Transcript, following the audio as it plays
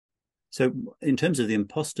So in terms of the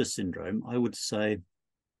imposter syndrome, I would say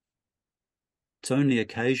it's only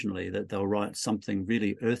occasionally that they'll write something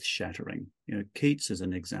really earth-shattering. Keats is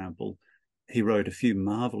an example. He wrote a few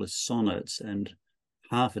marvelous sonnets and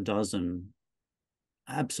half a dozen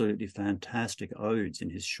absolutely fantastic odes in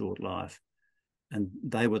his short life, and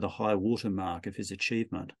they were the high watermark of his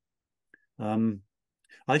achievement.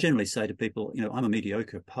 I generally say to people, I'm a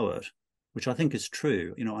mediocre poet, which I think is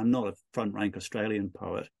true. I'm not a front-rank Australian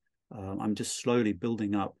poet. I'm just slowly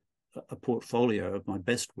building up a portfolio of my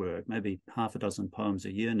best work, maybe half a dozen poems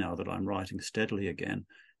a year now that I'm writing steadily again,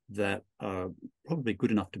 that are probably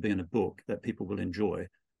good enough to be in a book that people will enjoy.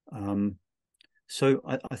 So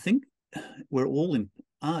I think we're all in,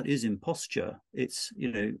 art is imposture. It's,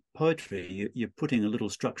 poetry, you're putting a little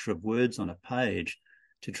structure of words on a page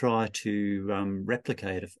to try to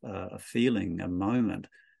replicate a feeling, a moment.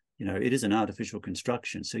 It is an artificial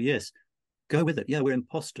construction. So yes, go with it. Yeah, we're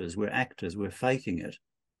imposters, we're actors, we're faking it.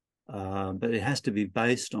 But it has to be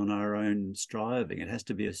based on our own striving. It has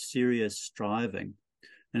to be a serious striving.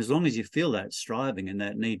 And as long as you feel that striving and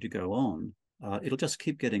that need to go on, it'll just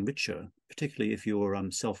keep getting richer, particularly if you're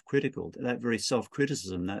self-critical. That very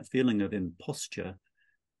self-criticism, that feeling of imposture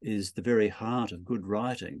is the very heart of good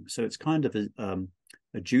writing. So it's kind of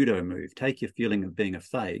a judo move. Take your feeling of being a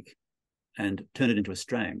fake and turn it into a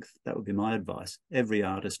strength. That would be my advice. Every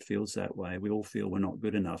artist feels that way. We all feel we're not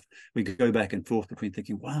good enough. We go back and forth between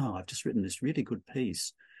thinking, wow, I've just written this really good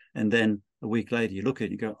piece. And then a week later, you look at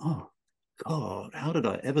it and you go, oh, God, how did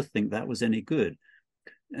I ever think that was any good?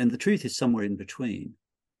 And the truth is somewhere in between.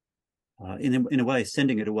 In a way,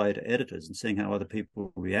 sending it away to editors and seeing how other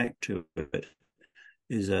people react to it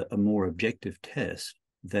is a more objective test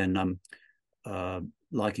than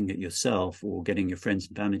liking it yourself or getting your friends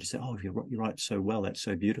and family to say, oh, you write so well, that's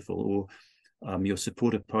so beautiful, or your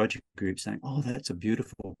supportive poetry group saying, oh, that's a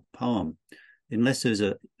beautiful poem. Unless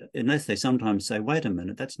they sometimes say, wait a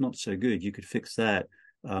minute, that's not so good, you could fix that.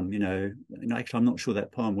 Actually, I'm not sure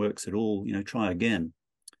that poem works at all, try again.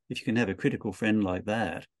 If you can have a critical friend like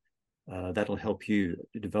that, that'll help you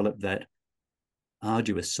develop that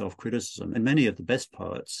arduous self-criticism. And many of the best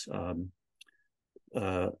poets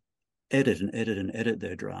edit and edit and edit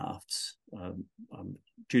their drafts.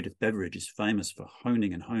 Judith Beveridge is famous for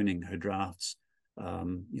honing and honing her drafts,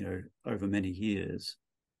 over many years.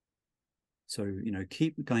 So,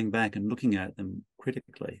 keep going back and looking at them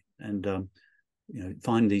critically and,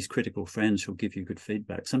 find these critical friends who'll give you good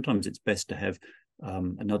feedback. Sometimes it's best to have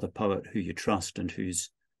another poet who you trust and whose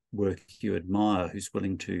work you admire, who's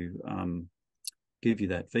willing to give you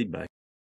that feedback.